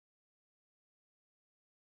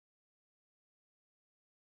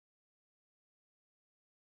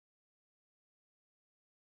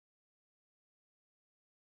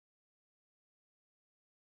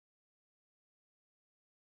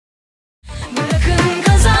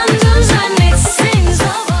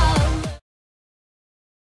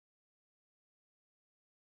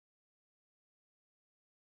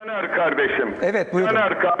Caner kardeşim. Evet, buyurun.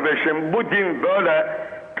 Caner kardeşim, bu din böyle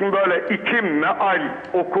iki meal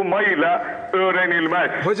okumayla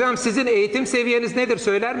öğrenilmez. Hocam sizin eğitim seviyeniz nedir?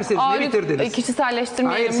 Söyler misiniz? Ne bitirdiniz?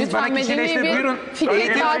 Kişiselleştirmeyelim. Hayır, siz bana Lütfen kişileştir, medeni buyurun. bir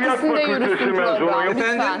fikir tatilinde yürüsün program. Efendim?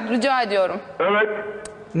 Lütfen. Rica ediyorum. Evet.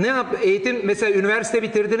 Ne eğitim, mesela üniversite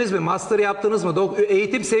bitirdiniz mi? Master yaptınız mı?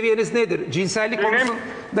 Eğitim seviyeniz nedir? Cinsellik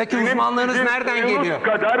konusundaki uzmanlığınız nereden geliyor? Sizin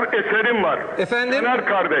kadar eserim var. Efendim? Caner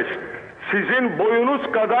kardeş, sizin boyunuz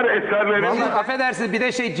kadar eserleriniz var. Vallahi affedersiniz, bir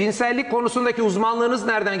de cinsellik konusundaki uzmanlığınız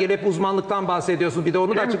nereden geliyor? Hep uzmanlıktan bahsediyorsun. Bir de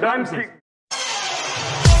onu da açıklar mısınız?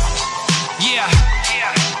 Yeah.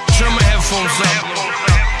 Turn my headphones up.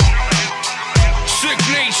 Sick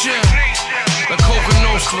nature. La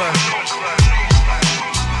Coca Nostra.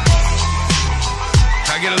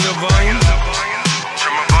 Can I get a little volume?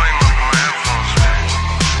 Turn my volume up on my headphones, man.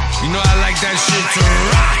 You know I like that shit to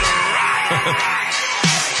rock.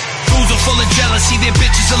 Fools are full of jealousy, their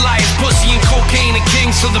bitches are liars. Pussy and cocaine and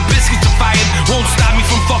kings, so the biscuits are fired. Won't stop me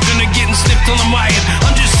from fucking or getting snipped on the wired.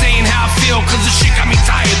 I'm just saying how I feel, cause the shit got me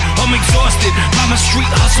tired. I'm exhausted by my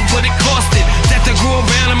street hustle, but it cost it. That I grew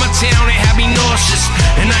around in my town, it had me nauseous.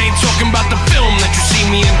 And I ain't talking about the film that you see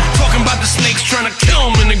me in. Talking about the snakes trying to kill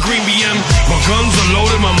them in the green BM. My guns are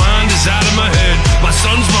loaded, my mind is out of my head. My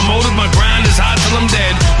son's my motive, my grind is hot till I'm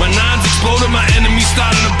dead. My nines exploded, my enemies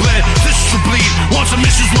started to bled. This is to bleed, want some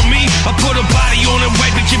issues with me? I put a body on it,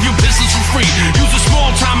 wipe and give you pistols for free. Use a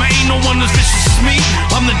small time, I ain't no one as vicious as me.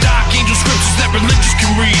 I'm the dark angel scriptures that religious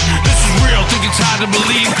can read. This is real, think it's hard to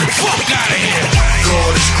believe. Fuck out of here.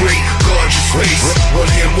 God is great, gorgeous face.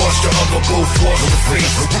 One hand wash the other, both wash the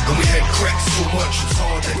face. And we had cracks so much, it's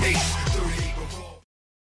hard to hate. 38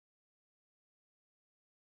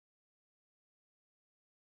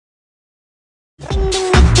 revolver.